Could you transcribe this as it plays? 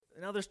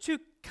Now, there's two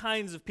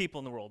kinds of people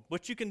in the world,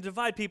 which you can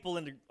divide people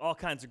into all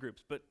kinds of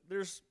groups, but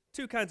there's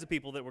two kinds of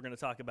people that we're going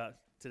to talk about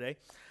today.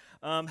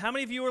 How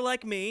many of you are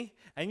like me,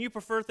 and you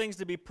prefer things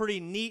to be pretty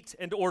neat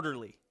and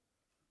orderly?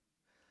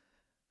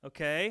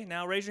 Okay,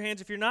 now raise your hands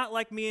if you're not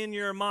like me and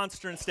you're a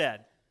monster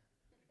instead.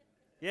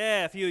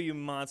 Yeah, a few of you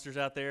monsters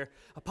out there.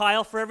 A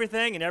pile for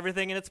everything and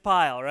everything in its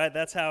pile, right?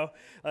 That's how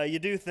you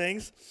do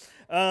things.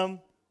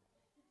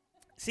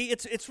 See,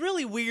 it's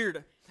really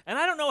weird. And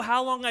I don't know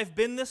how long I've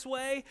been this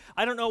way.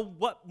 I don't know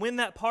when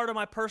that part of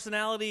my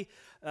personality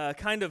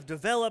kind of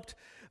developed.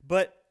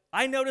 But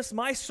I notice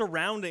my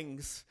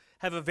surroundings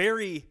have a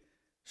very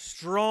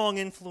strong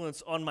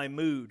influence on my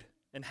mood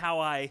and how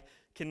I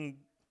can,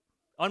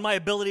 on my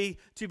ability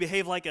to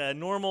behave like a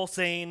normal,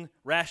 sane,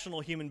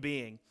 rational human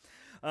being.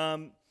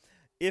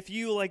 If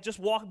you just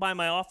walk by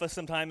my office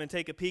sometime and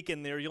take a peek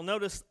in there, you'll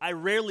notice I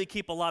rarely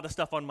keep a lot of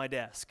stuff on my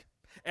desk.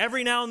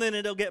 Every now and then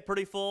it'll get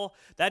pretty full.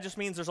 That just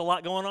means there's a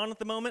lot going on at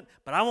the moment,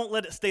 but I won't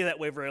let it stay that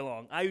way very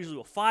long. I usually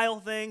will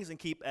file things and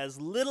keep as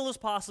little as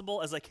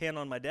possible as I can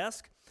on my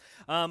desk.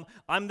 I'm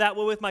that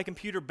way with my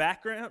computer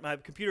desktop,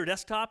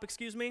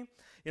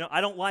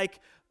 I don't like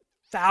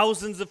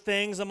thousands of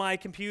things on my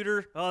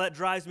computer. Oh, that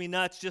drives me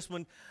nuts just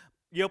when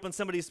you open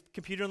somebody's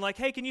computer and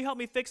hey, can you help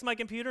me fix my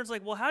computer? It's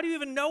like, well, how do you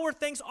even know where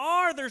things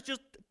are? There's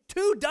just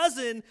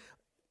 24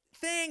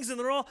 things, and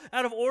they're all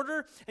out of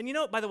order. And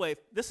by the way,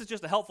 this is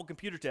just a helpful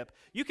computer tip.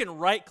 You can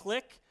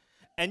right-click,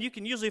 and you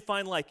can usually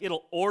find,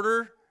 it'll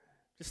order,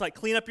 just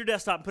clean up your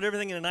desktop and put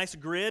everything in a nice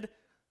grid.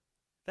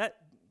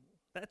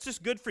 That's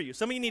just good for you.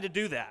 Some of you need to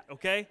do that,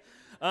 okay?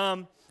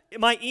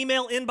 My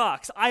email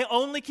inbox. I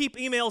only keep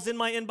emails in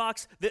my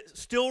inbox that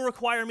still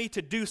require me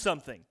to do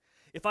something.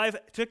 If I've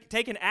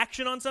taken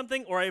action on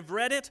something or I've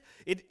read it,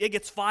 it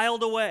gets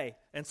filed away.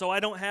 And so I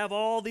don't have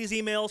all these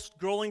emails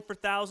scrolling for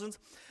thousands.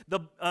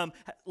 A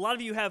lot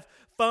of you have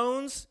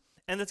phones,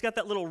 and it's got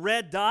that little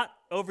red dot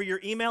over your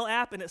email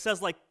app, and it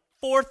says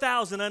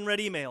 4,000 unread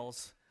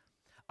emails.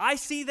 I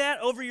see that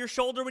over your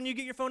shoulder when you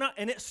get your phone out,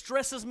 and it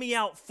stresses me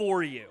out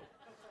for you.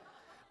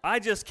 I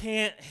just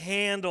can't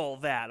handle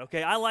that,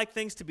 okay? I like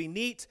things to be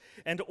neat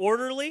and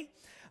orderly.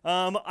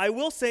 I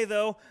will say,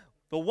 though,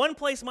 the one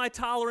place my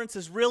tolerance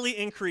has really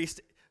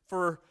increased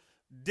for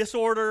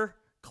disorder,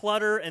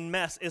 clutter, and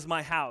mess is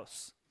my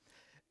house.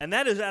 And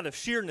that is out of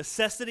sheer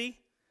necessity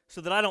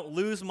so that I don't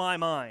lose my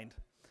mind.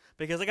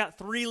 Because I got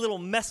 3 little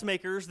mess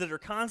makers that are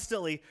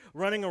constantly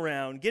running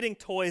around, getting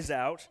toys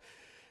out.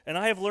 And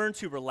I have learned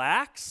to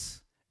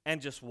relax and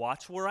just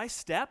watch where I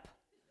step.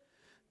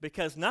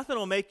 Because nothing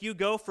will make you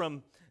go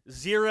from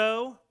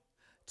 0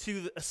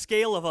 to a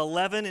scale of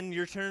 11 in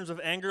your terms of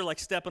anger like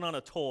stepping on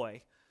a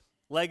toy.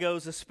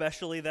 Legos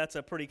especially, that's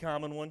a pretty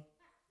common one.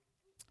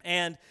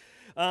 And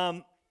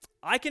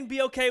I can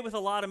be okay with a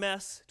lot of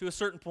mess to a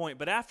certain point,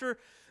 but after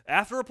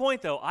a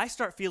point, though, I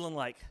start feeling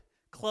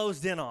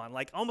closed in on,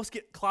 almost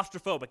get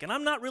claustrophobic. And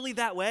I'm not really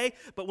that way,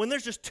 but when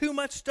there's just too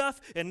much stuff,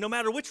 and no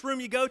matter which room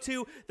you go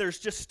to, there's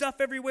just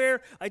stuff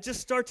everywhere, I just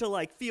start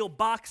to feel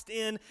boxed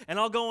in, and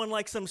I'll go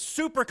on some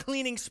super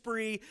cleaning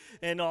spree,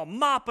 and I'll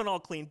mop, and I'll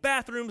clean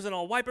bathrooms, and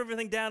I'll wipe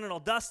everything down, and I'll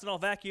dust, and I'll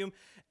vacuum,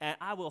 and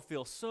I will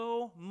feel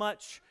so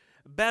much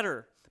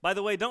better. By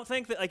the way, don't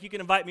think that you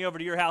can invite me over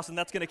to your house and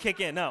that's going to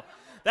kick in. No,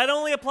 that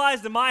only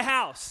applies to my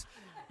house.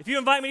 If you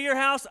invite me to your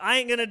house,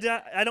 I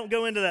don't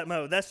go into that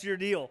mode. That's your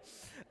deal.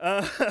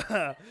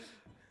 But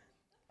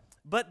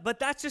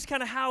that's just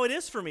kind of how it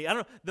is for me. I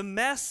don't know. The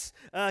mess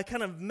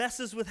kind of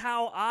messes with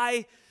how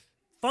I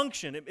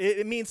function.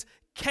 It means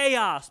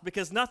chaos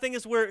because nothing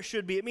is where it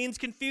should be. It means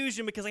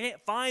confusion because I can't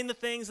find the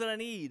things that I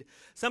need.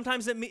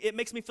 Sometimes it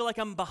makes me feel like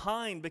I'm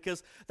behind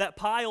because that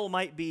pile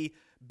might be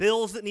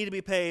bills that need to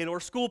be paid or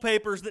school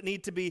papers that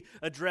need to be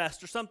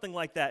addressed or something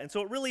like that. And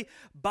so it really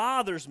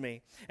bothers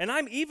me. And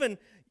I'm even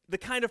the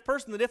kind of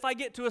person that if I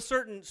get to a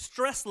certain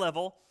stress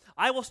level,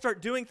 I will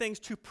start doing things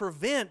to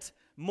prevent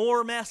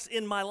more mess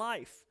in my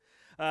life.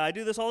 I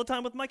do this all the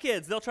time with my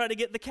kids. They'll try to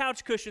get the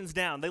couch cushions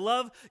down. They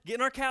love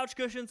getting our couch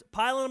cushions,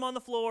 piling them on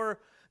the floor,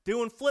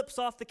 doing flips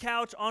off the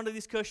couch onto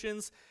these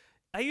cushions.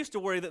 I used to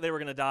worry that they were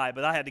going to die,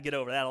 but I had to get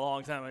over that a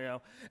long time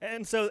ago.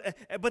 And so,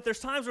 but there's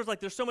times where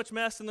it's there's so much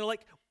mess, and they're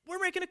like, we're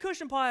making a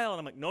cushion pile. And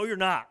I'm like, no, you're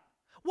not.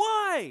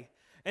 Why?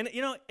 And,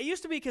 it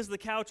used to be because the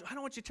couch, I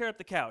don't want you to tear up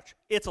the couch.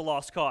 It's a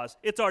lost cause.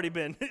 It's already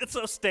been. It's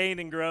so stained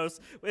and gross.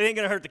 It ain't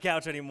going to hurt the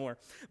couch anymore.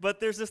 But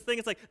there's this thing,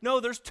 it's no,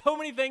 there's too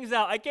many things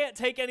out. I can't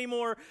take any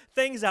more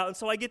things out. And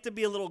so I get to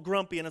be a little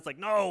grumpy, and it's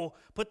no,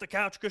 put the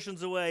couch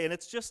cushions away. And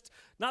it's just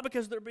not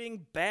because they're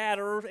being bad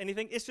or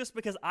anything. It's just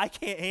because I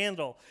can't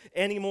handle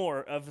any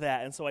more of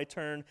that. And so I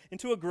turn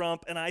into a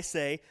grump, and I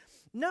say,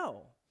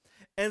 no.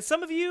 And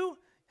some of you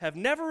have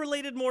never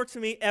related more to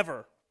me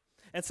ever.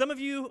 And some of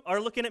you are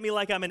looking at me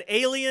like I'm an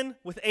alien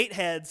with 8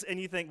 heads, and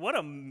you think, what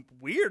a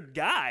weird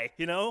guy,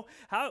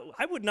 How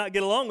I would not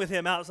get along with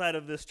him outside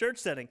of this church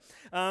setting.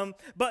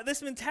 But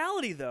this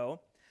mentality, though,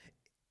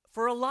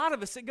 for a lot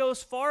of us, it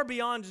goes far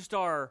beyond just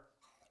our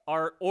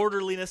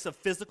orderliness of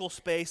physical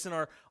space and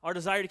our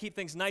desire to keep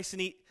things nice and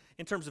neat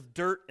in terms of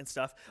dirt and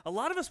stuff, a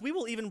lot of us, we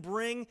will even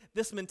bring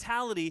this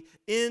mentality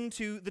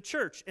into the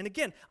church. And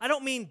again, I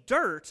don't mean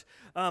dirt.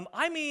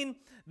 I mean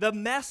the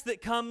mess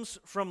that comes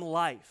from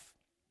life.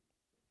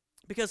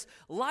 Because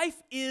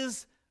life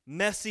is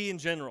messy in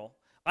general.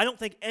 I don't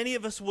think any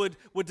of us would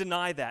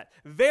deny that.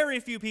 Very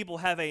few people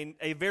have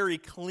a very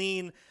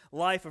clean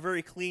life, a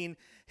very clean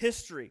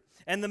history.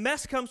 And the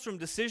mess comes from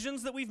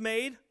decisions that we've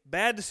made,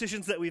 bad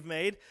decisions that we've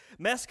made.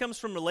 Mess comes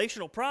from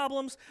relational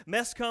problems.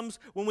 Mess comes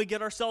when we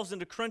get ourselves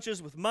into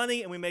crunches with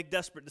money and we make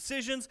desperate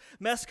decisions.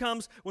 Mess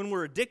comes when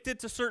we're addicted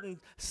to certain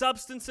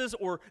substances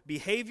or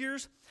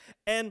behaviors.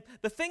 And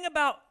the thing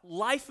about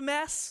life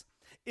mess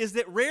is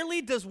that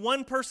rarely does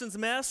one person's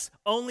mess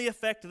only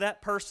affect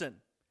that person.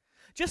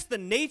 Just the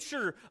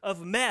nature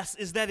of mess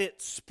is that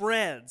it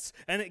spreads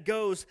and it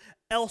goes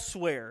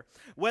elsewhere.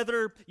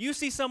 Whether you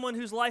see someone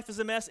whose life is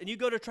a mess and you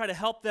go to try to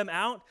help them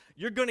out,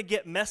 you're going to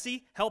get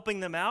messy helping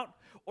them out.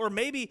 Or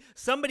maybe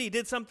somebody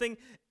did something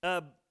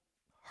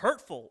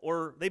hurtful,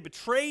 or they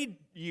betrayed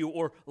you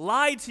or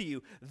lied to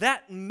you.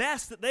 That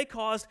mess that they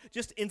caused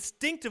just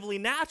instinctively,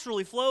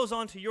 naturally flows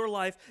onto your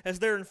life as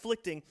they're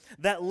inflicting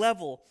that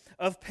level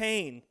of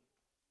pain.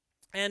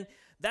 And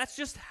that's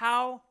just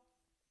how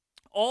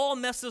all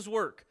messes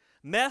work.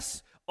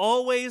 Mess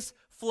always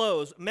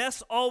flows.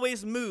 Mess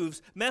always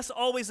moves. Mess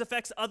always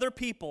affects other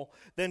people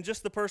than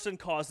just the person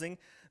causing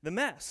the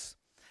mess.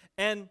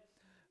 And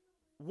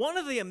one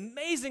of the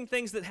amazing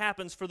things that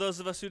happens for those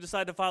of us who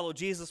decide to follow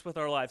Jesus with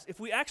our lives, if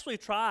we actually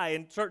try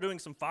and start doing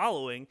some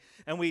following,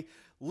 and we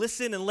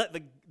listen and let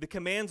the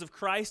commands of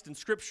Christ and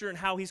Scripture and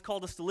how He's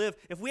called us to live,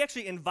 if we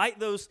actually invite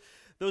those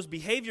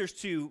behaviors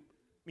to,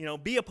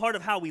 be a part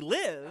of how we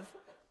live,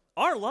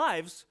 our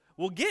lives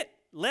will get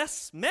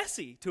less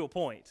messy to a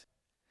point.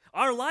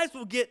 Our lives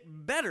will get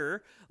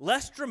better,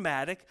 less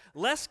dramatic,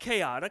 less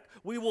chaotic.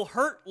 We will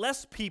hurt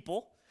less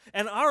people.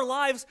 And our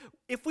lives,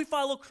 if we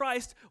follow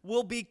Christ,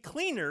 will be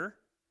cleaner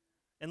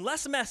and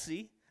less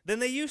messy than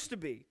they used to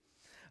be.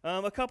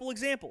 A couple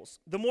examples.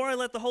 The more I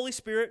let the Holy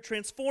Spirit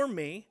transform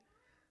me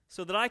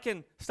so that I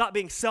can stop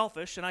being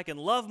selfish and I can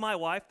love my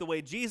wife the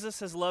way Jesus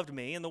has loved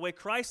me and the way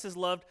Christ has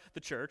loved the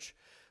church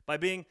by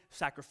being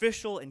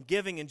sacrificial and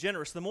giving and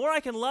generous, the more I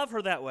can love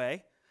her that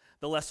way,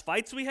 the less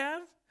fights we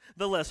have,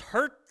 the less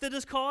hurt that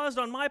is caused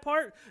on my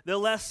part, the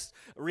less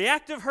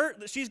reactive hurt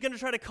that she's going to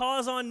try to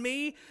cause on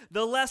me,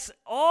 the less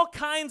all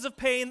kinds of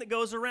pain that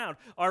goes around.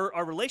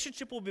 Our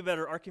relationship will be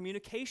better. Our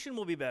communication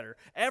will be better.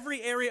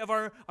 Every area of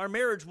our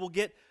marriage will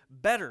get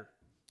better,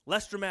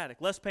 less dramatic,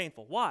 less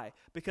painful. Why?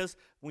 Because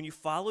when you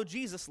follow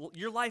Jesus,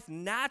 your life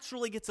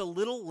naturally gets a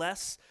little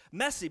less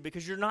messy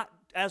because you're not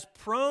as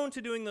prone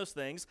to doing those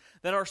things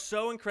that are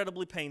so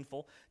incredibly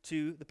painful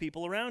to the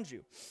people around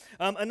you.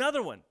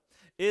 Another one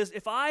is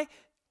if I,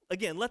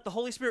 again, let the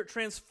Holy Spirit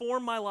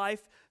transform my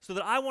life so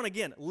that I want to,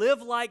 again,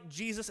 live like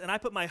Jesus and I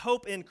put my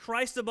hope in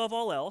Christ above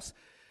all else,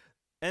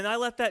 and I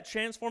let that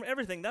transform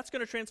everything, that's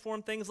going to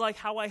transform things like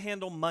how I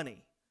handle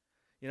money.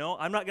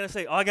 I'm not going to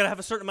say, I got to have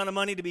a certain amount of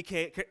money to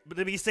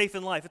be safe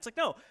in life. It's like,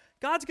 no,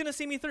 God's going to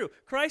see me through.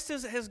 Christ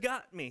has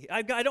got me.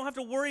 I don't have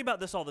to worry about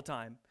this all the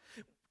time.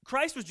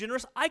 Christ was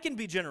generous. I can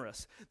be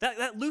generous.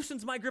 That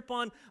loosens my grip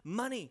on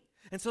money.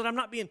 And so that I'm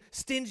not being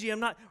stingy.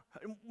 I'm not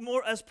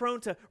more as prone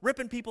to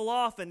ripping people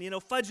off and,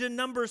 fudging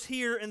numbers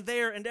here and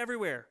there and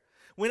everywhere.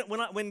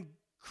 When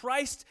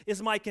Christ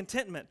is my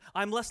contentment,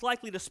 I'm less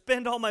likely to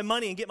spend all my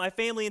money and get my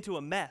family into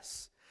a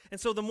mess. And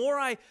so the more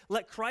I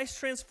let Christ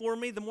transform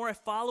me, the more I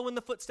follow in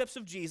the footsteps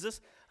of Jesus,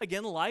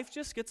 again, life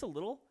just gets a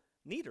little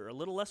neater, a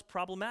little less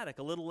problematic,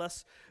 a little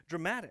less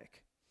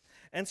dramatic.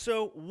 And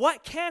so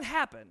what can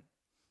happen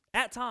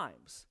at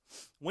times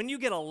when you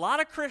get a lot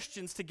of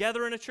Christians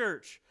together in a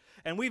church,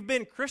 and we've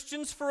been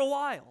Christians for a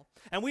while,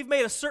 and we've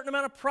made a certain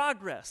amount of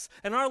progress,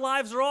 and our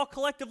lives are all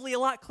collectively a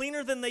lot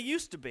cleaner than they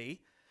used to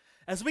be,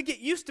 as we get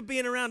used to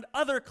being around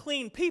other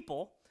clean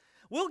people,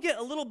 we'll get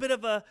a little bit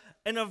of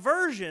an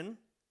aversion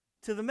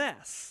to the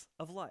mess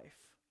of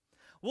life.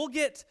 We'll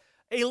get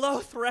a low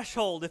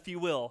threshold, if you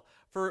will,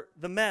 for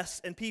the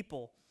mess and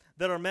people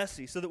that are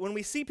messy, so that when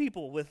we see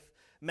people with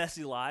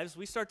messy lives,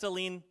 we start to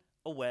lean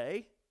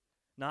away,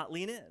 not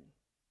lean in.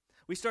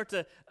 We start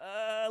to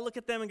look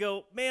at them and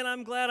go, man,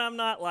 I'm glad I'm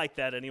not like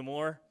that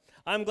anymore.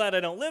 I'm glad I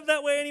don't live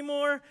that way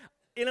anymore.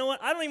 You know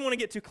what? I don't even want to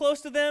get too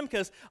close to them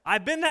because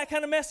I've been that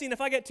kind of messy, and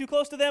if I get too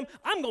close to them,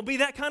 I'm going to be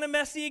that kind of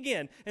messy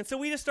again. And so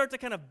we just start to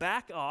kind of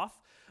back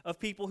off of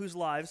people whose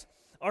lives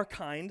are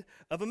kind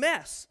of a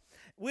mess,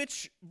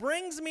 which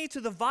brings me to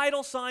the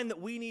vital sign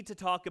that we need to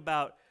talk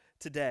about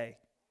today.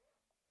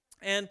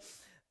 And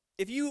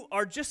if you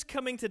are just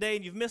coming today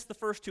and you've missed the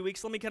first 2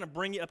 weeks, let me kind of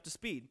bring you up to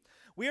speed.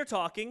 We are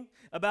talking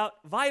about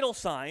vital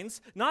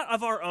signs, not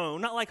of our own,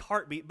 not like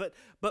heartbeat, but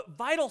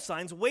vital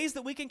signs, ways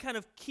that we can kind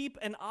of keep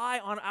an eye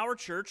on our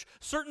church,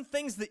 certain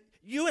things that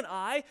you and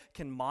I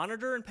can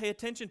monitor and pay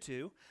attention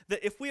to,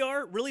 that if we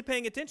are really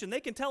paying attention,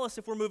 they can tell us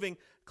if we're moving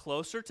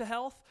closer to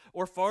health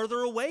or farther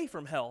away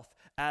from health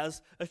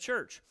as a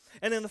church.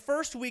 And in the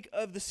first week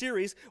of the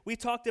series, we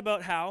talked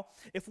about how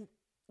if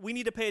we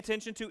need to pay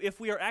attention to if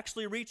we are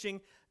actually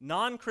reaching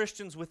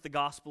non-Christians with the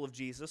gospel of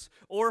Jesus,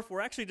 or if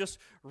we're actually just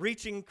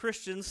reaching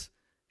Christians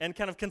and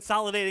kind of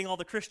consolidating all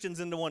the Christians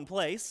into one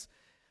place.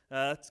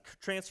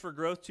 Transfer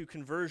growth to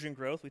conversion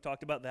growth. We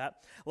talked about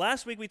that.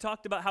 Last week we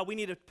talked about how we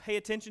need to pay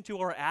attention to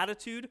our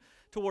attitude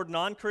toward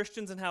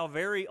non-Christians and how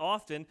very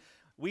often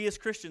we as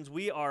Christians,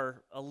 we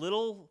are a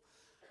little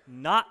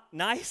not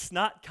nice,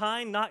 not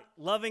kind, not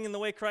loving in the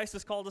way Christ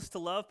has called us to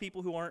love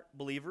people who aren't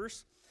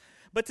believers.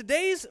 But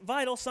today's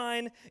vital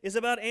sign is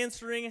about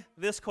answering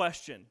this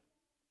question.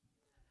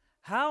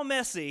 How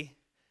messy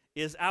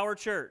is our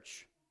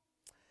church?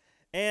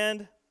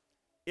 And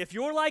if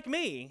you're like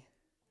me,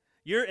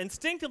 you're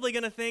instinctively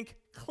going to think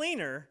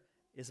cleaner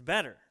is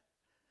better.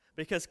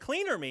 Because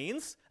cleaner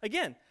means,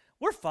 again,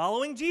 we're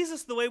following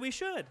Jesus the way we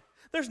should.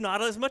 There's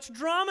not as much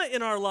drama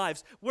in our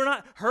lives. We're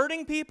not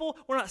hurting people.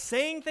 We're not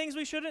saying things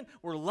we shouldn't.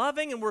 We're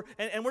loving, and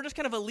we're just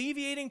kind of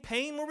alleviating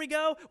pain where we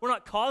go. We're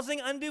not causing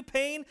undue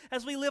pain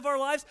as we live our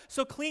lives.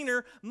 So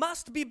cleaner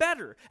must be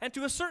better. And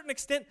to a certain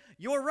extent,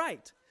 you're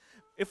right.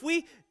 If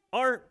we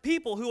are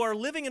people who are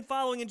living and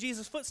following in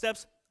Jesus'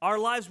 footsteps, our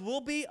lives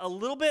will be a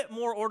little bit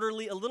more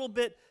orderly, a little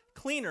bit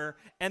cleaner,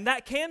 and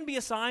that can be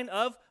a sign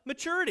of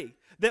maturity,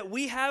 that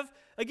we have,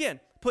 again,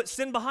 put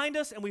sin behind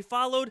us, and we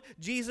followed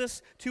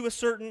Jesus to a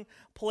certain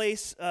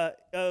place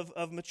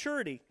of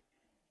maturity.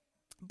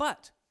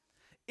 But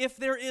if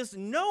there is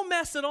no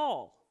mess at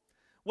all,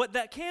 what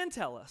that can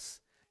tell us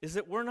is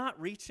that we're not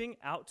reaching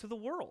out to the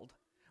world.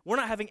 We're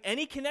not having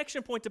any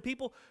connection point to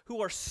people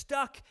who are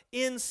stuck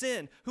in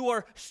sin, who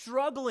are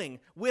struggling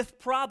with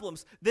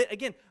problems. That,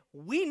 again,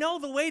 we know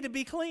the way to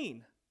be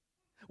clean.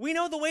 We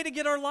know the way to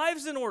get our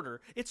lives in order.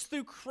 It's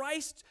through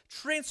Christ's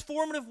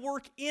transformative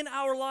work in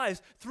our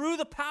lives, through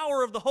the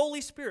power of the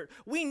Holy Spirit.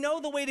 We know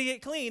the way to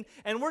get clean,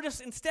 and we're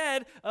just,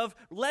 instead of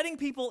letting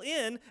people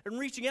in and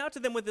reaching out to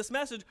them with this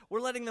message, we're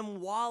letting them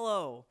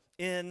wallow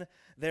in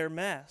their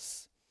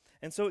mess.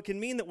 And so it can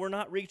mean that we're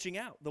not reaching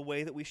out the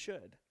way that we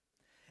should.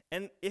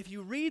 And if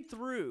you read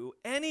through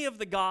any of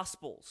the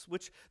Gospels,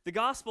 which the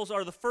Gospels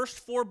are the first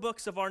 4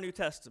 books of our New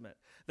Testament,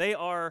 they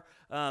are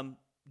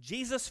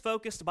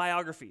Jesus-focused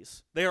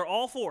biographies. They are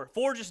all 4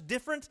 just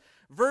different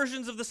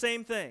versions of the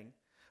same thing.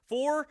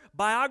 4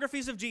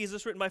 biographies of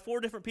Jesus written by 4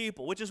 different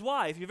people, which is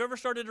why if you've ever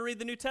started to read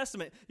the New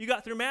Testament, you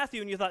got through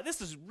Matthew and you thought, this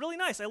is really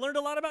nice. I learned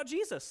a lot about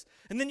Jesus.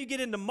 And then you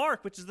get into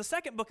Mark, which is the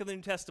second book of the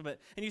New Testament,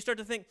 and you start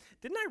to think,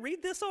 didn't I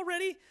read this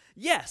already?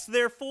 Yes,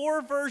 there are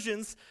 4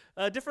 versions,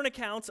 different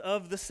accounts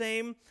of the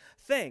same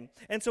thing.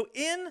 And so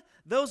in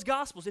those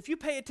Gospels, if you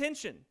pay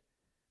attention,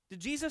 did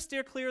Jesus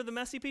steer clear of the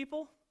messy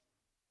people?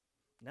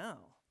 No.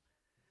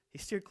 He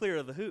steered clear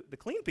of the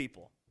clean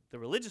people, the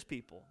religious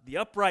people, the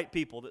upright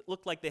people that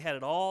looked like they had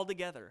it all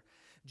together.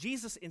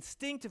 Jesus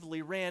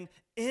instinctively ran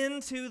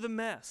into the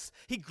mess.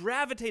 He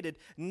gravitated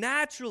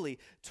naturally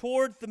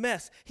toward the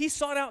mess. He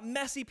sought out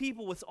messy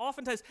people with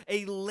oftentimes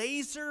a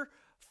laser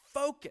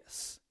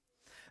focus.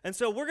 And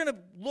so we're going to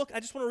look, I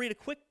just want to read a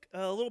quick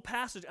little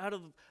passage out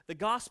of the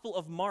Gospel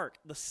of Mark,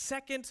 the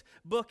second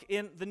book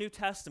in the New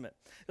Testament.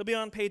 It'll be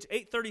on page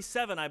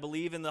 837, I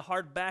believe, in the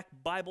hardback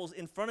Bibles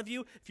in front of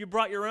you. If you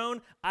brought your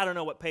own, I don't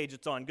know what page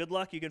it's on. Good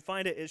luck, you can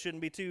find it. It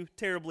shouldn't be too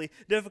terribly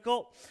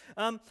difficult.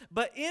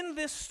 But in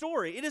this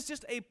story, it is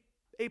just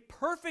a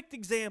perfect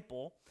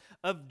example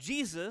of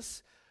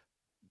Jesus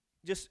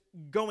just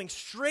going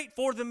straight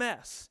for the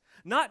mess.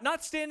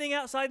 Not standing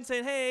outside and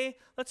saying, hey,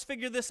 let's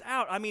figure this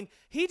out. I mean,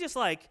 he just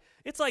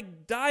it's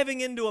like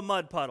diving into a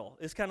mud puddle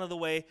is kind of the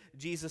way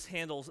Jesus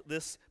handles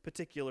this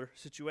particular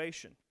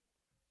situation.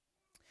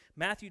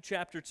 Matthew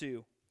chapter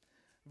 2,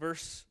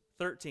 verse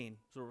 13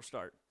 is where we'll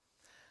start.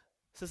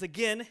 It says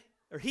again,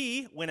 or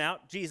he went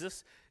out,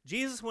 Jesus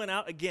went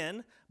out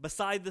again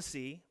beside the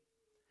sea,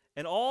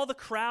 and all the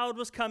crowd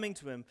was coming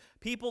to him.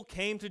 People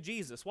came to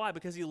Jesus. Why?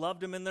 Because he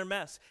loved them in their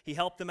mess. He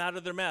helped them out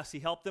of their mess. He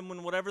helped them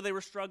in whatever they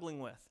were struggling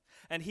with.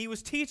 And he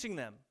was teaching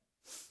them.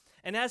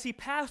 And as he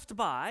passed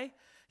by,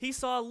 he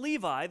saw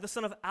Levi, the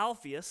son of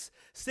Alphaeus,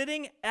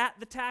 sitting at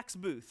the tax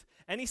booth.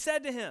 And he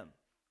said to him,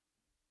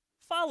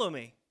 follow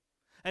me.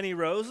 And he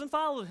rose and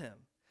followed him.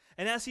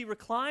 And as he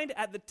reclined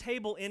at the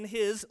table in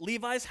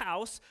Levi's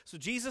house, so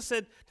Jesus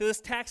said to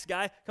this tax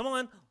guy, come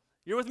on,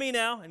 you're with me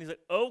now. And he's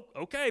like, oh,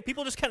 okay.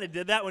 People just kind of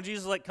did that when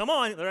Jesus was like, come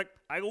on. They're like,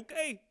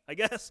 okay, I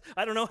guess.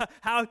 I don't know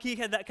how he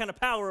had that kind of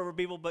power over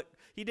people, but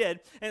he did.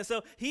 And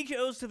so he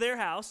goes to their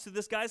house, to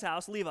this guy's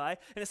house, Levi,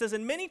 and it says,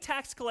 and many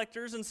tax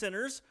collectors and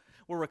sinners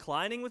were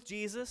reclining with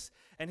Jesus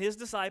and his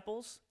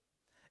disciples,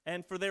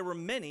 and for there were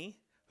many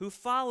who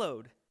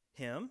followed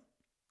him.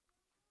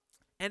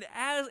 And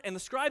the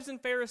scribes and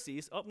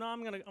Pharisees, I'm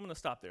gonna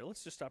stop there.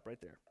 Let's just stop right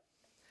there.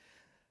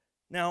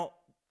 Now,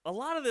 a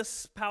lot of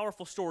this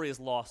powerful story is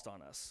lost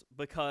on us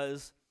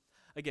because,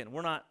 again,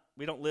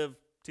 we don't live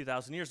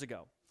 2,000 years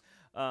ago.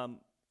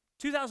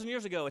 2,000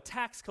 years ago, a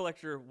tax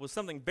collector was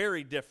something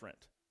very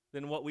different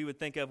than what we would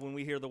think of when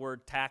we hear the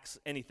word tax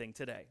anything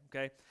today,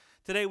 okay?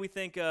 Today we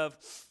think of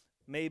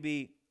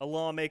maybe a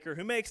lawmaker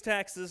who makes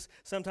taxes.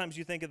 Sometimes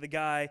you think of the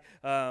guy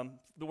that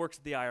works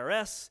at the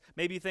IRS.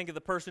 Maybe you think of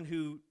the person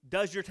who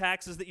does your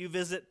taxes that you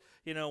visit,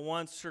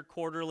 once or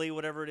quarterly,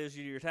 whatever it is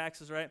you do your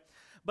taxes, right?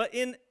 But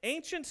in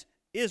ancient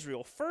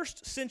Israel,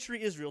 first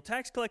century Israel,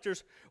 tax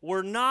collectors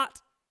were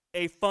not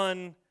a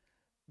fun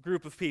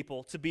group of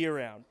people to be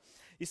around.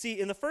 You see,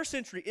 in the first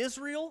century,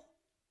 Israel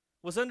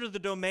was under the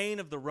domain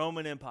of the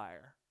Roman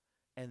Empire,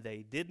 and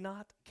they did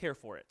not care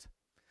for it.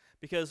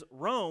 Because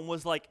Rome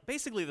was like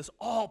basically this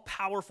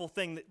all-powerful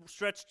thing that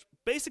stretched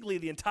basically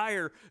the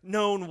entire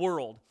known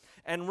world.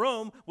 And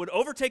Rome would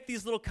overtake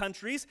these little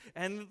countries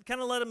and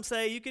kind of let them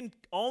say, you can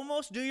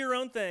almost do your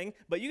own thing,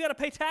 but you got to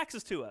pay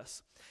taxes to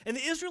us. And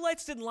the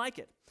Israelites didn't like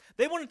it.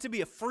 They wanted to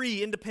be a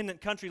free,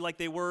 independent country like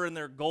they were in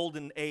their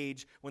golden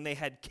age when they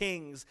had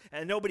kings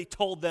and nobody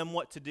told them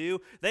what to do.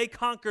 They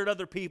conquered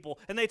other people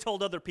and they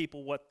told other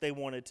people what they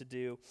wanted to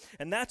do.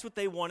 And that's what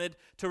they wanted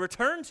to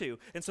return to.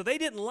 And so they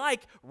didn't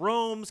like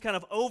Rome's kind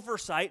of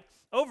oversight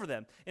over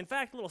them. In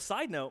fact, a little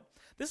side note,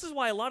 this is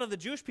why a lot of the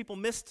Jewish people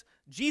missed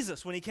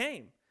Jesus when he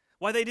came.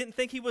 Why they didn't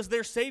think he was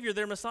their Savior,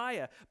 their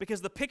Messiah.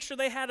 Because the picture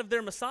they had of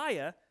their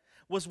Messiah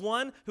was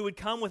one who would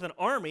come with an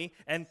army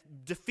and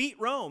defeat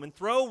Rome and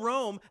throw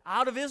Rome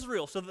out of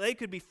Israel so that they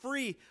could be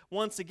free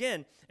once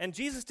again. And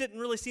Jesus didn't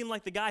really seem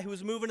like the guy who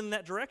was moving in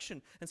that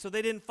direction. And so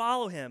they didn't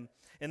follow him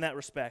in that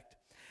respect.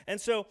 And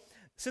so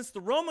since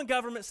the Roman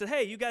government said,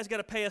 hey, you guys got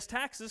to pay us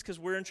taxes because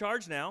we're in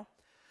charge now,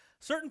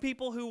 certain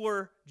people who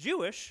were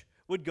Jewish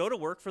would go to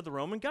work for the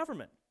Roman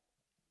government.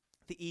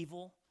 The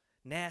evil,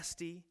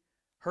 nasty,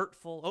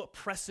 hurtful,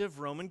 oppressive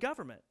Roman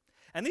government.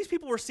 And these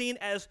people were seen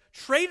as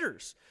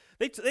traitors.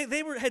 They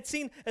had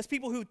seen as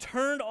people who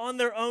turned on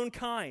their own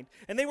kind.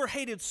 And they were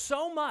hated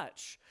so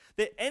much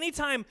that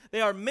anytime they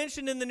are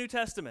mentioned in the New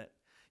Testament,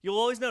 you'll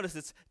always notice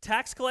it's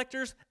tax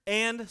collectors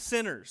and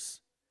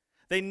sinners.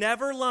 They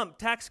never lumped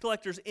tax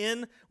collectors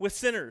in with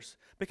sinners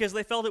because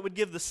they felt it would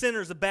give the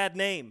sinners a bad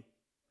name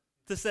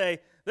to say,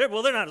 they're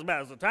not as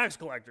bad as the tax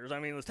collectors. I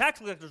mean, the tax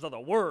collectors are the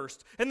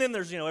worst. And then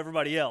there's,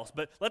 everybody else.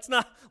 But let's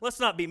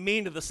not be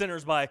mean to the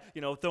sinners by,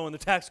 throwing the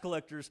tax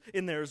collectors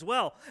in there as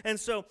well. And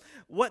so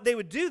what they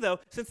would do, though,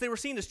 since they were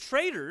seen as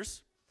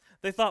traitors,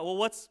 they thought,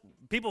 well,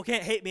 people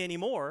can't hate me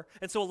anymore.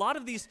 And so a lot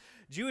of these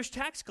Jewish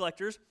tax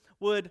collectors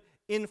would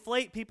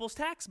inflate people's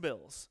tax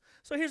bills.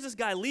 So here's this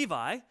guy,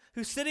 Levi,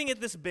 who's sitting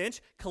at this bench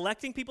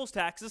collecting people's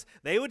taxes.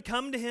 They would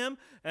come to him,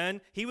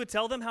 and he would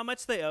tell them how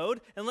much they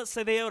owed. And let's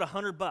say they owed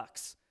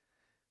 $100.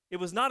 It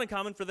was not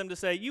uncommon for them to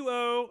say, you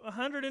owe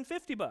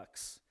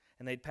 $150.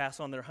 And they'd pass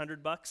on their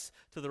 $100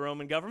 to the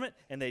Roman government,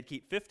 and they'd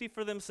keep 50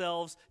 for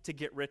themselves to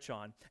get rich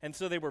on. And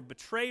so they were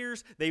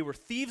betrayers. They were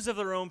thieves of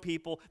their own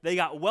people. They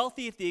got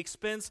wealthy at the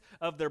expense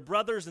of their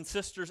brothers and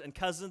sisters and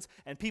cousins,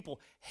 and people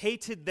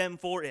hated them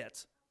for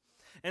it.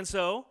 And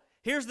so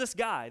here's this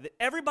guy that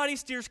everybody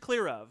steers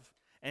clear of,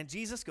 and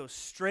Jesus goes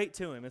straight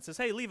to him and says,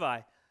 hey, Levi,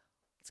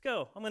 let's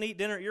go. I'm going to eat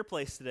dinner at your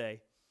place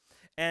today.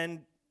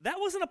 And that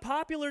wasn't a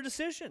popular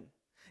decision.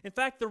 In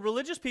fact, the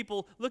religious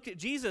people looked at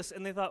Jesus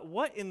and they thought,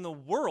 what in the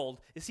world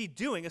is he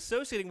doing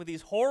associating with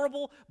these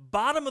horrible,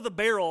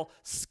 bottom-of-the-barrel,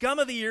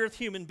 scum-of-the-earth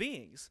human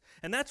beings?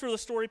 And that's where the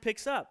story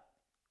picks up.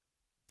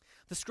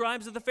 The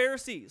scribes of the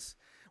Pharisees,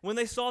 when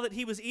they saw that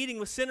he was eating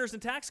with sinners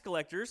and tax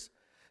collectors,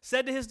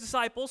 said to his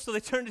disciples, so they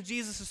turned to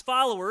Jesus'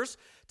 followers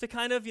to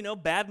kind of,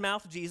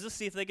 badmouth Jesus,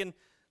 see if they can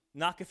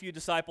knock a few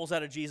disciples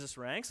out of Jesus'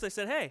 ranks. They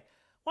said, hey,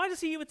 why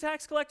does he eat with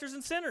tax collectors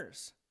and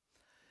sinners?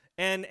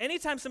 And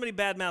anytime somebody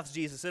badmouths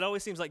Jesus, it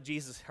always seems like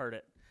Jesus heard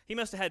it. He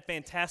must have had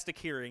fantastic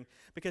hearing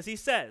because he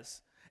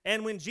says,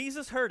 and when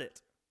Jesus heard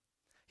it,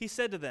 he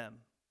said to them,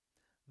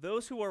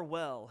 those who are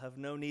well have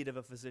no need of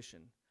a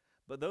physician,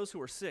 but those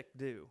who are sick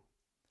do.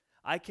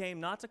 I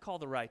came not to call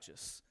the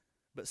righteous,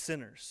 but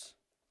sinners.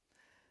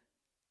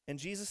 And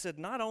Jesus said,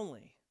 not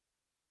only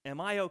am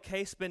I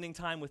okay spending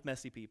time with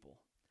messy people,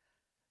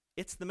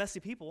 it's the messy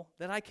people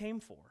that I came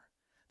for.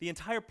 The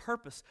entire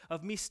purpose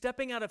of me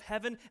stepping out of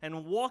heaven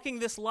and walking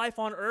this life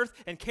on earth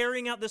and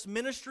carrying out this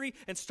ministry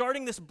and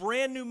starting this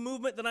brand new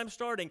movement that I'm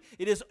starting,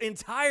 it is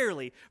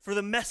entirely for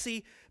the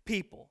messy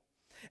people.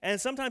 And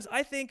sometimes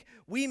I think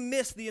we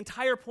miss the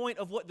entire point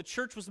of what the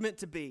church was meant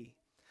to be.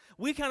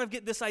 We kind of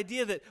get this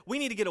idea that we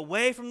need to get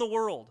away from the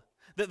world,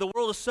 that the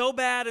world is so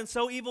bad and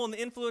so evil and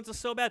the influence is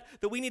so bad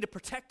that we need to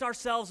protect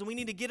ourselves and we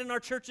need to get in our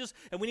churches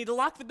and we need to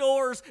lock the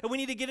doors and we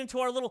need to get into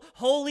our little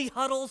holy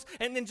huddles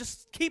and then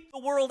just keep the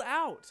world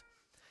out.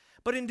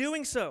 But in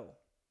doing so,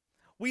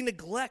 we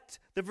neglect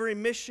the very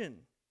mission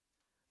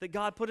that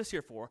God put us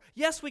here for.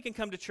 Yes, we can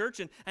come to church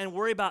and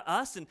worry about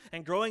us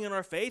and growing in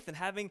our faith and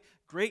having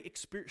great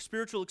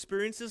spiritual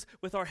experiences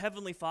with our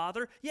Heavenly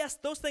Father. Yes,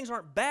 those things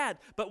aren't bad,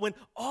 but when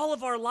all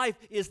of our life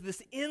is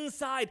this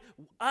inside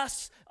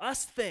us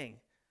thing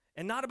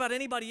and not about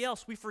anybody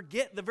else, we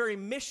forget the very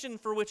mission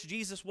for which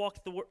Jesus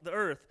walked the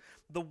earth,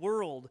 the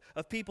world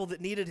of people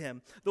that needed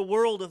him, the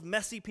world of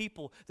messy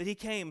people that he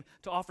came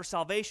to offer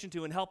salvation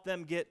to and help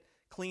them get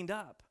cleaned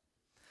up.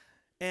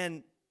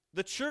 And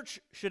the church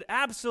should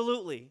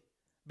absolutely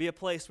be a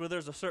place where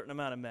there's a certain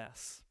amount of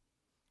mess.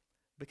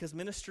 because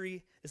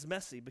ministry is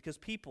messy, because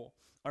people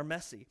are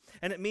messy.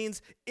 And it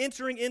means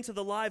entering into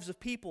the lives of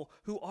people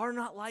who are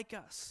not like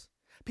us,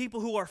 people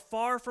who are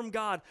far from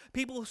God,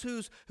 people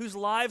whose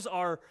lives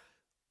are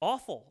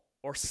awful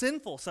or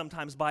sinful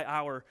sometimes by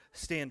our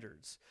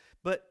standards.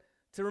 But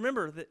to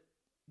remember that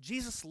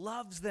Jesus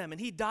loves them,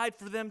 and he died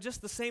for them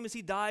just the same as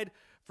he died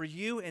for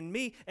you and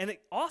me. And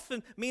it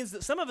often means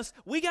that some of us,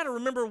 we got to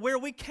remember where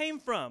we came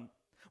from.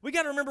 We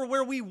got to remember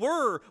where we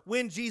were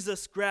when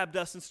Jesus grabbed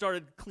us and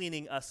started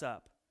cleaning us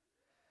up.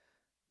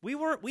 We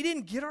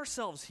didn't get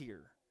ourselves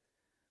here.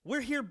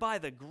 We're here by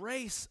the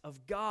grace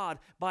of God,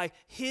 by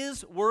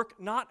his work,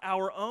 not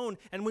our own.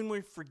 And when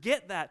we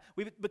forget that,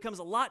 it becomes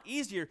a lot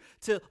easier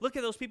to look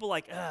at those people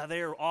like,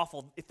 they're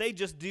awful. If they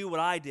just do what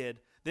I did,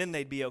 then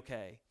they'd be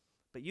okay.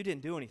 But you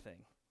didn't do anything.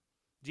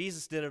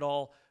 Jesus did it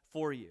all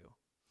for you.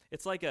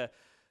 It's like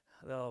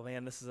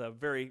this is a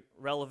very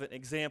relevant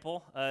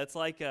example. It's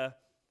like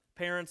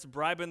parents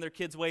bribing their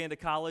kids' way into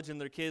college and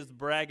their kids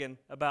bragging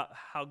about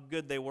how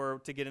good they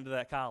were to get into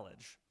that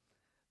college.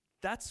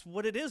 That's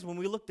what it is when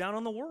we look down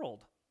on the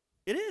world.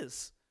 It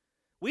is.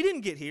 We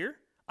didn't get here.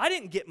 I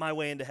didn't get my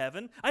way into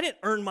heaven. I didn't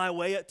earn my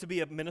way up to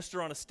be a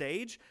minister on a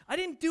stage. I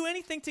didn't do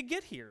anything to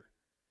get here.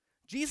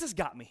 Jesus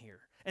got me here.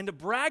 And to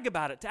brag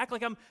about it, to act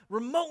like I'm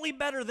remotely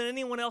better than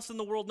anyone else in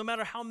the world, no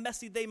matter how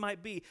messy they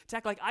might be, to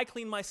act like I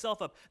clean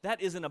myself up,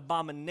 that is an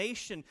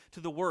abomination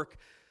to the work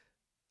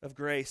of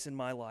grace in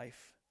my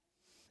life.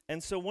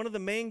 And so one of the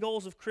main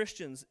goals of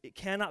Christians, it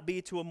cannot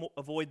be to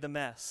avoid the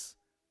mess.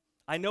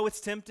 I know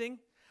it's tempting.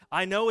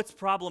 I know it's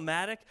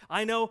problematic.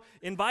 I know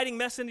inviting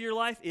mess into your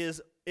life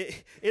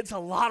it's a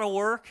lot of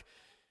work,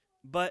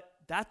 but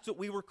that's what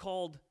we were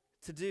called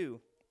to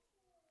do.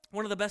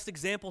 One of the best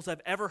examples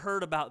I've ever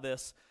heard about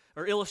this,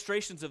 or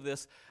illustrations of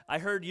this, I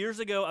heard years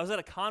ago. I was at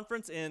a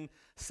conference in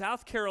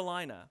South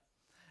Carolina,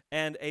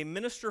 and a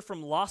minister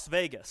from Las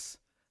Vegas,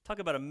 talk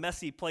about a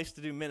messy place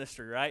to do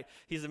ministry, right?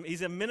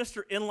 He's a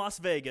minister in Las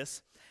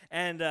Vegas,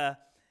 and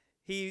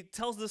he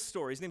tells this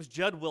story. His name is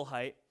Judd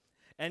Wilhite,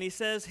 and he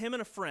says him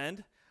and a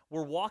friend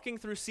were walking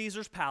through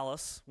Caesar's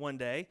Palace one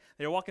day.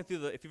 They were walking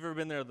through if you've ever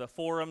been there, the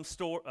Forum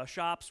store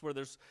shops where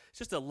there's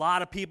just a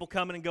lot of people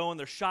coming and going.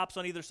 There's shops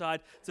on either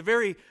side. It's a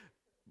very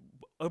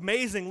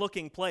amazing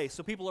looking place.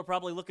 So people are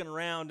probably looking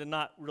around and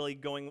not really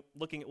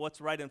looking at what's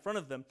right in front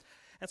of them.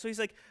 And so he's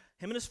like,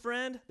 him and his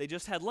friend, they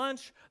just had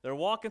lunch. They're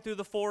walking through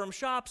the Forum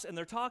shops and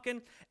they're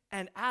talking.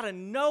 And out of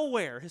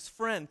nowhere, his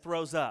friend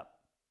throws up.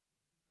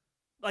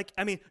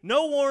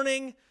 No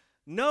warning.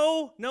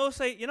 No,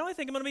 say, I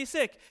think I'm going to be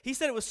sick. He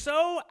said it was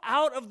so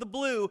out of the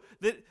blue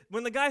that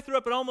when the guy threw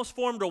up, it almost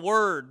formed a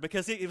word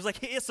because it was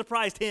like it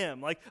surprised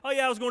him. Like, oh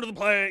yeah, I was going to the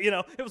play.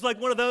 It was like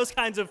one of those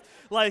kinds of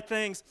like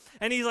things.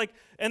 And he's like,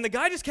 and the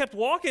guy just kept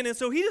walking, and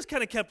so he just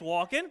kind of kept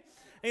walking. And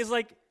he's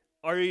like,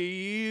 are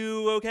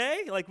you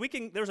okay? Like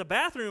there's a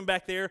bathroom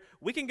back there.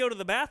 We can go to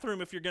the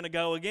bathroom if you're going to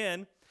go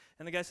again.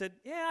 And the guy said,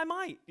 yeah, I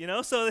might,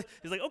 So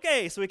he's like,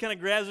 okay. So he kind of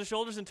grabs his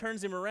shoulders and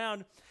turns him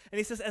around. And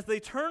he says, as they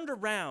turned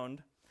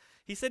around,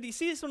 he said, he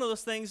sees one of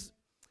those things,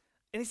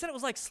 and he said it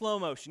was like slow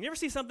motion. You ever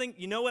see something,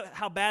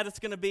 how bad it's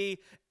going to be,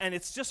 and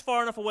it's just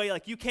far enough away,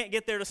 like you can't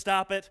get there to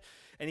stop it,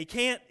 and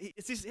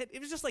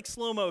it was just like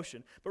slow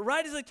motion. But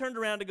right as they turned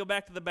around to go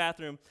back to the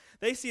bathroom,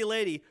 they see a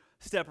lady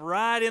step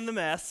right in the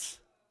mess,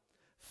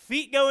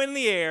 feet go in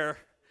the air,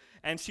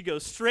 and she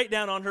goes straight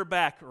down on her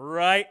back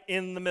right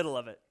in the middle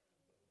of it.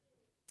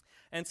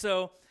 And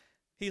so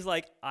he's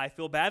like, I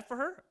feel bad for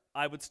her.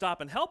 I would stop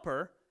and help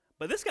her.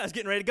 But this guy's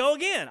getting ready to go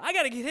again. I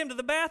got to get him to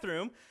the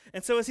bathroom.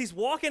 And so as he's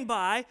walking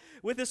by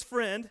with his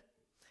friend,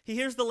 he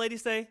hears the lady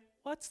say,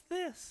 what's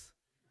this?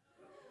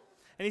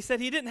 And he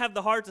said he didn't have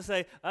the heart to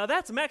say,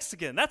 that's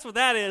Mexican. That's what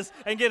that is.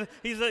 And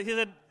he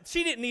said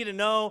she didn't need to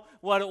know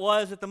what it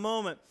was at the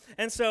moment.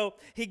 And so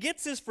he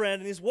gets his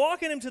friend, and he's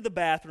walking him to the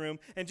bathroom.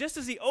 And just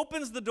as he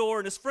opens the door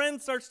and his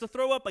friend starts to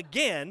throw up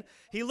again,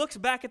 he looks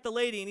back at the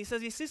lady, and he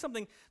says he sees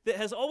something that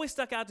has always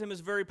stuck out to him as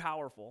very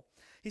powerful.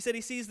 He said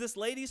he sees this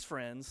lady's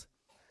friends.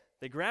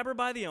 They grab her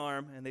by the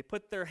arm, and they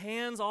put their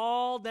hands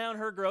all down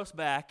her gross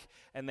back,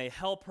 and they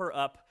help her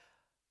up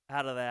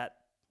out of that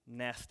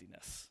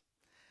nastiness.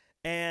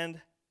 And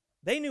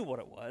they knew what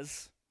it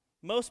was.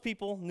 Most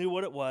people knew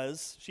what it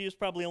was. She was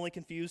probably only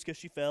confused because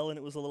she fell, and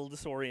it was a little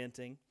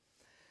disorienting.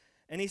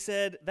 And he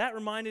said that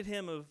reminded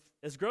him of,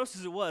 as gross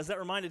as it was, that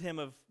reminded him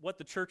of what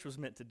the church was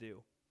meant to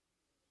do,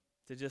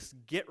 to just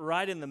get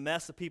right in the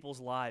mess of people's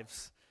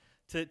lives.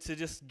 To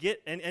just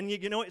get, and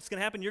you know what's going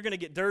to happen? You're going to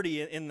get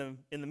dirty in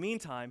the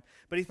meantime.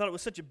 But he thought it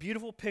was such a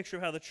beautiful picture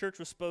of how the church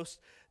was supposed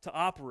to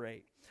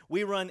operate.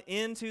 We run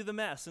into the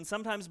mess, and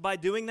sometimes by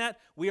doing that,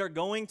 we are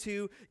going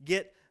to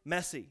get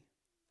messy.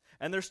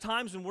 And there's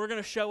times when we're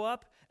going to show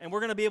up, and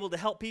we're going to be able to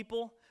help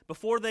people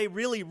before they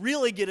really,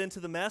 really get into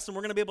the mess, and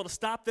we're going to be able to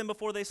stop them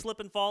before they slip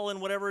and fall in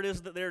whatever it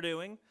is that they're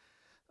doing.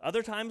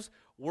 Other times,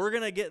 we're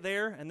going to get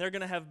there, and they're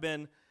going to have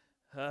been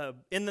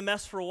in the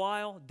mess for a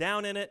while,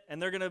 down in it,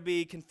 and they're going to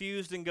be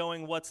confused and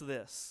going, what's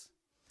this?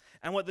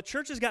 And what the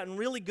church has gotten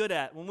really good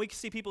at, when we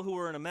see people who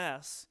are in a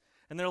mess,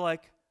 and they're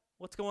like,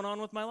 what's going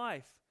on with my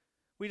life?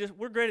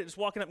 we're great at just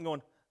walking up and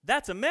going,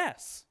 that's a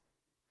mess.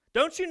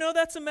 Don't you know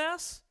that's a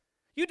mess?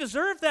 You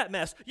deserve that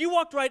mess. You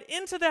walked right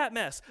into that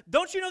mess.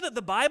 Don't you know that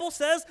the Bible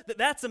says that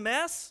that's a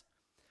mess?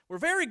 We're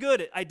very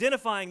good at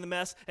identifying the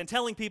mess and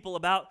telling people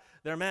about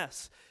their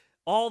mess,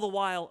 all the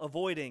while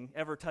avoiding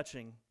ever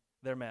touching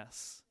their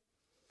mess.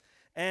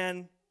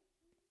 And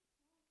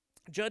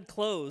Judd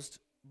closed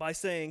by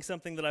saying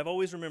something that I've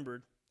always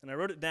remembered, and I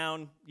wrote it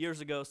down years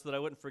ago so that I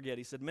wouldn't forget.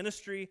 He said,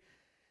 ministry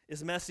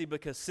is messy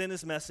because sin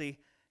is messy.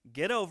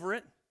 Get over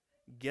it,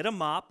 get a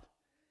mop,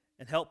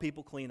 and help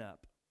people clean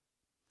up.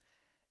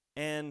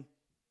 And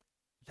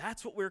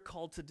that's what we're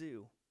called to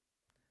do.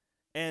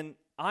 And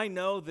I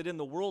know that in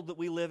the world that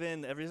we live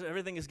in,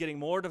 everything is getting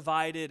more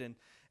divided,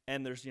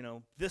 and there's,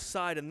 this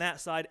side and that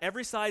side.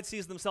 Every side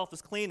sees themselves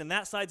as clean, and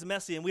that side's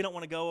messy, and we don't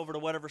want to go over to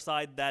whatever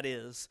side that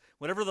is,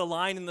 whatever the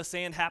line in the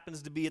sand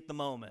happens to be at the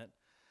moment.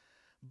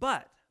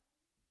 But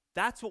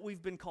that's what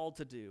we've been called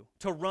to do,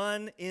 to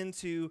run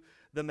into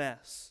the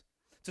mess,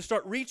 to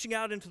start reaching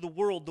out into the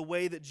world the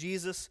way that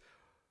Jesus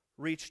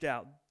reached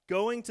out,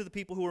 going to the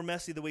people who were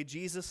messy the way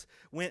Jesus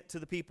went to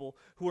the people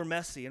who were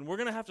messy. And we're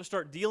going to have to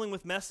start dealing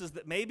with messes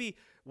that maybe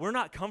we're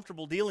not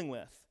comfortable dealing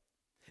with.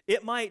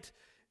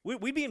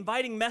 We'd be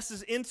inviting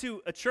messes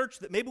into a church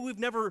that maybe we've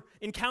never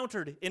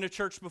encountered in a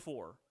church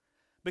before,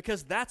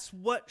 because that's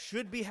what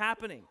should be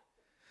happening.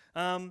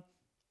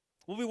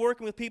 We'll be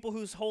working with people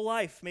whose whole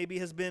life maybe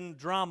has been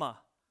drama.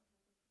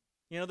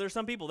 There's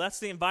some people, that's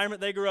the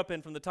environment they grew up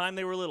in from the time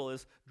they were little,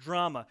 is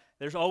drama.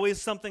 There's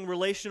always something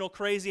relational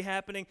crazy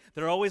happening.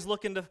 They're always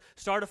looking to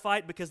start a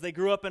fight because they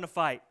grew up in a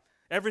fight.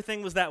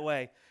 Everything was that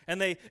way. And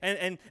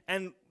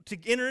to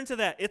enter into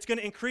that, it's going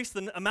to increase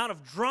the amount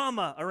of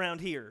drama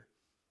around here.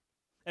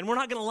 And we're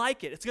not going to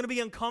like it. It's going to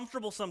be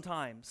uncomfortable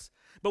sometimes.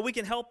 But we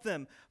can help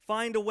them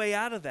find a way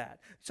out of that.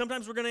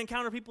 Sometimes we're going to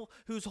encounter people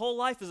whose whole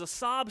life is a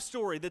sob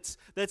story that's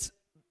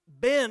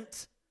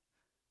bent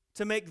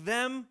to make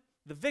them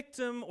the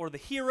victim or the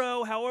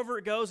hero, however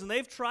it goes, and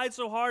they've tried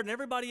so hard, and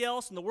everybody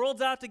else, and the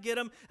world's out to get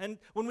them, and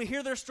when we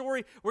hear their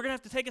story, we're going to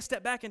have to take a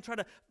step back and try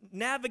to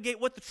navigate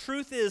what the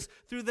truth is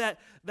through that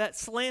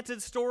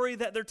slanted story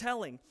that they're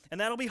telling, and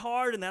that'll be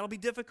hard, and that'll be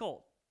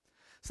difficult.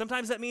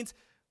 Sometimes that means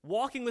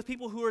walking with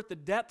people who are at the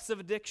depths of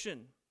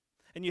addiction,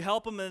 and you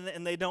help them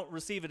and they don't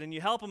receive it, and you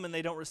help them and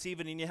they don't receive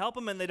it, and you help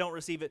them and they don't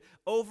receive it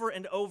over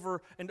and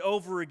over and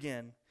over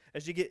again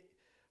as you get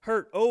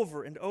hurt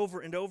over and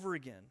over and over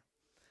again.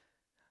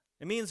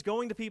 It means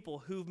going to people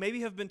who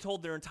maybe have been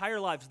told their entire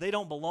lives they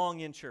don't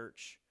belong in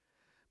church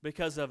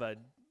because of a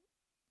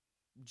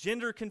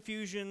gender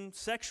confusion,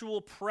 sexual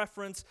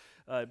preference,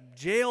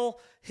 jail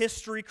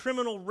history,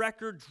 criminal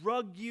record,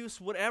 drug use,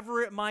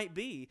 whatever it might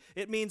be.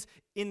 It means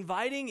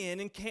inviting in,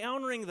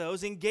 encountering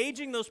those,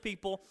 engaging those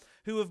people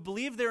who have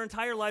believed their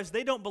entire lives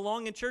they don't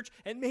belong in church,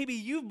 and maybe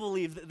you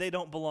believe that they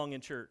don't belong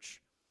in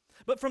church.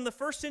 But from the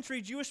first century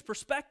Jewish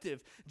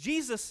perspective,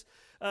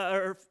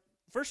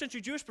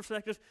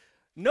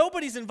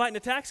 nobody's inviting a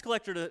tax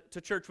collector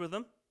to church with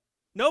them.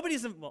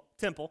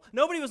 Temple.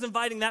 Nobody was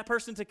inviting that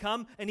person to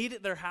come and eat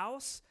at their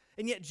house.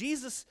 And yet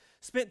Jesus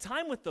spent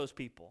time with those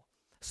people.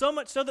 So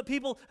much so that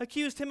people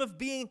accused him of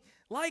being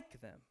like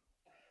them.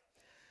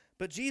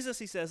 But Jesus,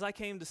 he says, I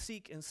came to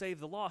seek and save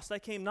the lost. I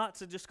came not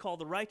to just call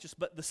the righteous,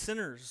 but the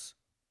sinners.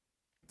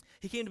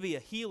 He came to be a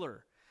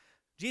healer.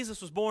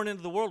 Jesus was born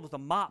into the world with a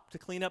mop to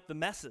clean up the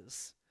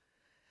messes.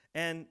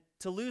 And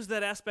to lose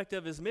that aspect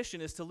of his mission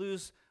is to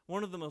lose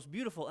one of the most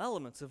beautiful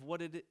elements of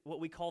what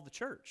we call the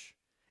church.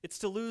 It's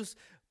to lose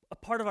a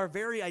part of our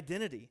very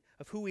identity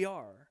of who we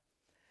are.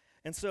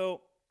 And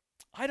so,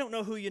 I don't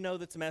know who you know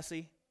that's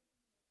messy.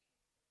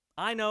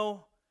 I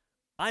know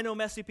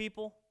messy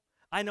people.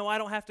 I know I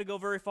don't have to go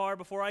very far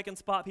before I can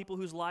spot people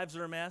whose lives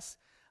are a mess.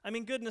 I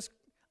mean, goodness,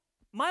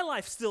 my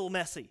life's still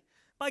messy.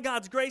 By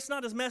God's grace,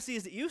 not as messy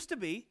as it used to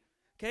be.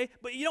 Okay,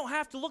 but you don't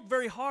have to look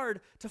very hard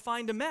to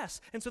find a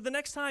mess. And so the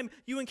next time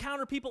you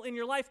encounter people in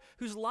your life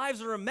whose lives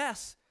are a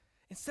mess,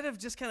 instead of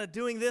just kind of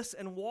doing this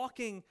and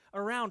walking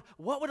around,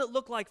 what would it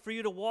look like for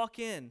you to walk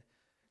in,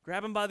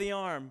 grab them by the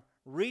arm,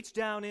 reach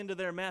down into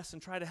their mess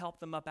and try to help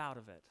them up out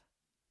of it?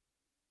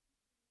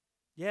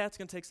 Yeah, it's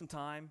going to take some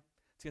time.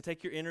 It's going to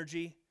take your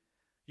energy.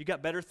 You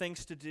got better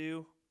things to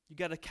do. You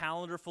got a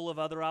calendar full of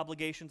other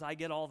obligations. I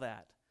get all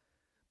that.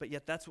 But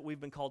yet that's what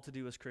we've been called to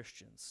do as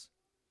Christians.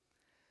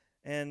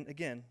 And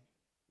again,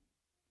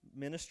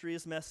 ministry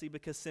is messy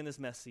because sin is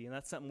messy, and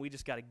that's something we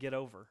just got to get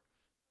over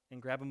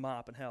and grab a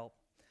mop and help.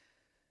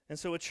 And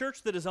so a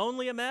church that is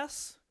only a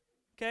mess,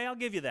 okay, I'll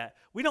give you that.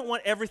 We don't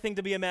want everything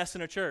to be a mess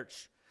in a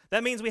church.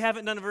 That means we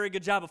haven't done a very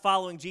good job of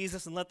following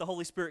Jesus and let the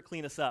Holy Spirit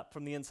clean us up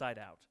from the inside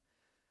out.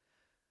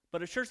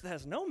 But a church that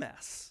has no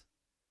mess,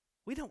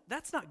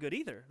 that's not good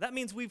either. That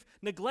means we've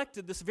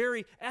neglected this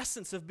very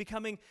essence of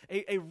becoming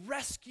a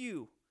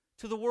rescue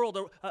to the world,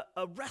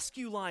 a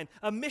rescue line,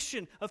 a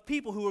mission of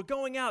people who are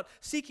going out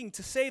seeking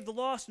to save the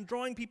lost and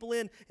drawing people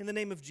in the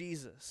name of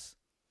Jesus.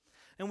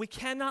 And we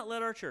cannot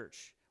let our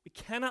church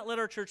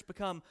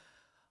become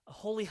a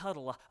holy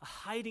huddle, a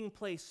hiding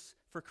place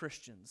for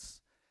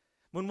Christians.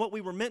 When what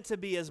we were meant to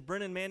be, as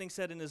Brennan Manning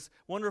said in his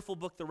wonderful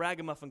book, The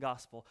Ragamuffin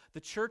Gospel, the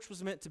church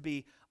was meant to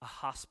be a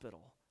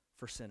hospital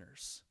for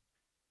sinners.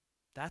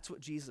 That's what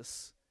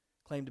Jesus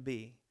claimed to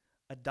be,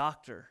 a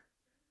doctor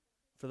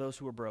for those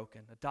who were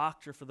broken, a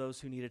doctor for those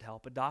who needed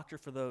help, a doctor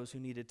for those who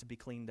needed to be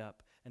cleaned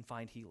up and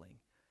find healing.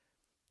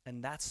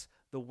 And that's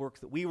the work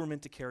that we were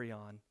meant to carry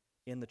on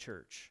in the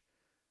church.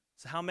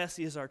 So how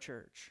messy is our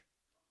church?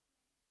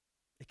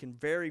 It can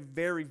very,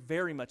 very,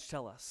 very much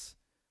tell us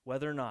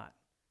whether or not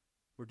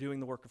we're doing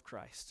the work of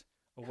Christ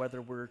or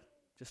whether we're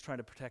just trying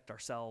to protect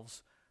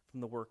ourselves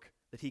from the work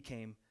that he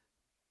came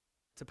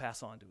to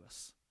pass on to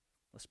us.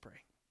 Let's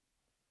pray.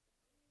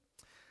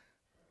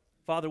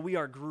 Father, we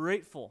are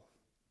grateful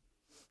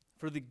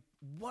for the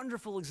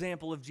wonderful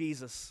example of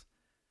Jesus,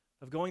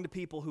 of going to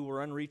people who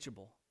were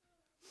unreachable.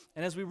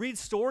 And as we read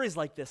stories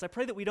like this, I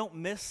pray that we don't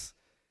miss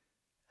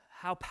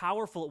how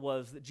powerful it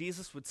was that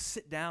Jesus would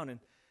sit down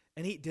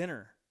and eat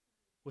dinner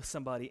with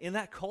somebody. In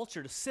that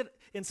culture, to sit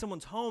in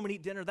someone's home and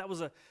eat dinner, that was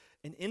an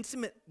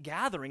intimate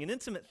gathering, an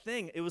intimate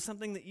thing. It was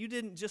something that you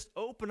didn't just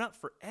open up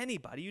for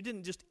anybody. You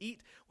didn't just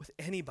eat with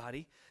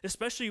anybody,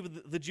 especially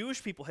with the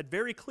Jewish people had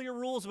very clear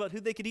rules about who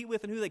they could eat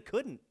with and who they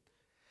couldn't.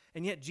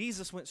 And yet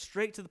Jesus went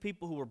straight to the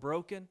people who were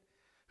broken,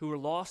 who were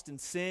lost in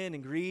sin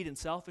and greed and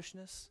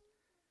selfishness,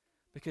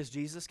 because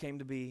Jesus came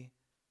to be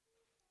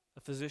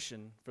a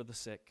physician for the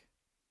sick.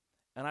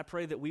 And I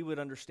pray that we would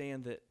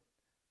understand that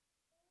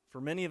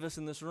for many of us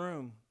in this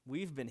room,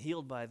 we've been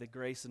healed by the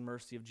grace and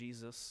mercy of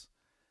Jesus,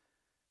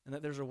 and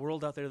that there's a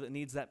world out there that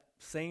needs that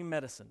same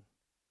medicine,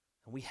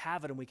 and we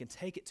have it and we can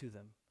take it to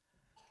them.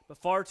 But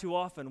far too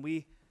often,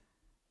 we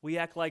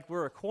act like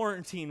we're a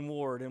quarantine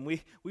ward, and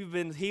we've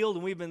been healed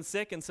and we've been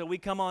sick, and so we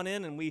come on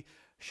in and we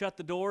shut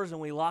the doors and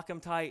we lock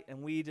them tight,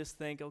 and we just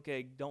think,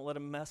 okay, don't let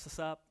them mess us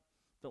up.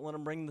 Don't let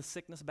them bring the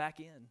sickness back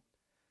in.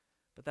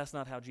 But that's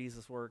not how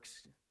Jesus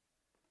works.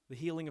 The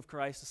healing of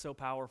Christ is so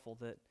powerful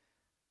that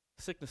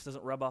sickness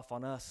doesn't rub off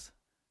on us.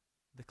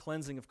 The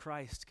cleansing of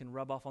Christ can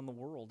rub off on the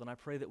world. And I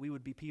pray that we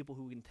would be people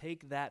who can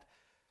take that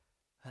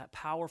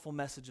powerful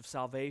message of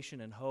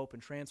salvation and hope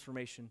and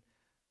transformation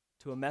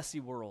to a messy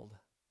world.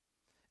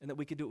 And that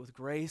we could do it with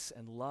grace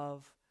and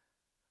love,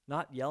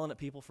 not yelling at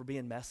people for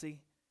being messy.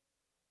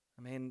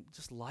 I mean,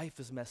 just life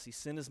is messy.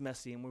 Sin is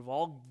messy. And we've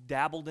all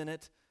dabbled in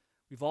it.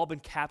 We've all been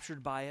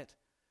captured by it.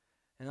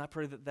 And I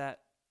pray that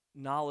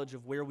knowledge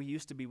of where we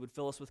used to be would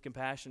fill us with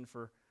compassion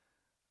for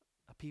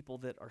a people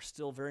that are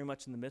still very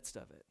much in the midst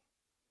of it.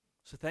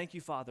 So thank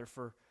you, Father,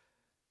 for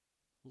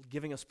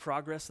giving us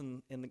progress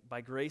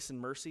by grace and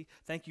mercy.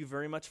 Thank you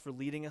very much for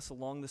leading us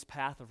along this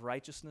path of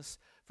righteousness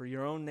for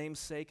your own name's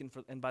sake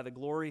and by the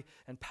glory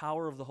and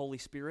power of the Holy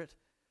Spirit.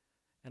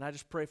 And I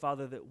just pray,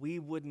 Father, that we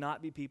would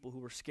not be people who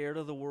were scared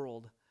of the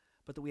world,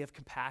 but that we have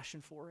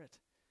compassion for it.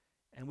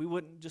 And we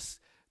wouldn't just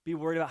be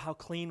worried about how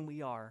clean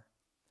we are,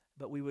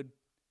 but we would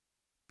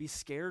be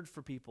scared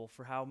for people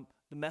for how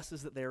the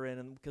messes that they're in,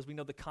 and because we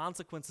know the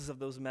consequences of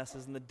those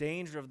messes and the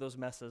danger of those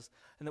messes,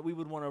 and that we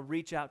would want to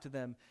reach out to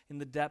them in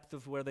the depth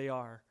of where they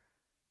are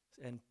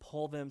and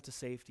pull them to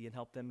safety and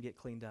help them get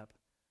cleaned up.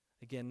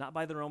 Again, not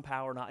by their own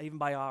power, not even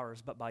by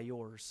ours, but by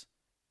yours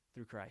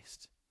through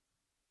Christ.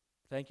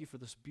 Thank you for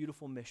this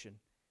beautiful mission.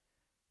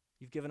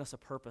 You've given us a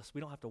purpose.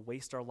 We don't have to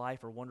waste our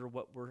life or wonder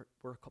what we're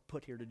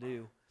put here to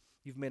do.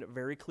 You've made it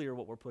very clear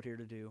what we're put here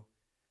to do,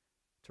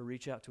 to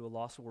reach out to a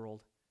lost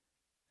world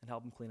and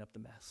help them clean up the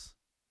mess.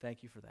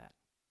 Thank you for that.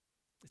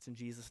 It's in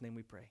Jesus' name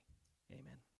we pray. Amen.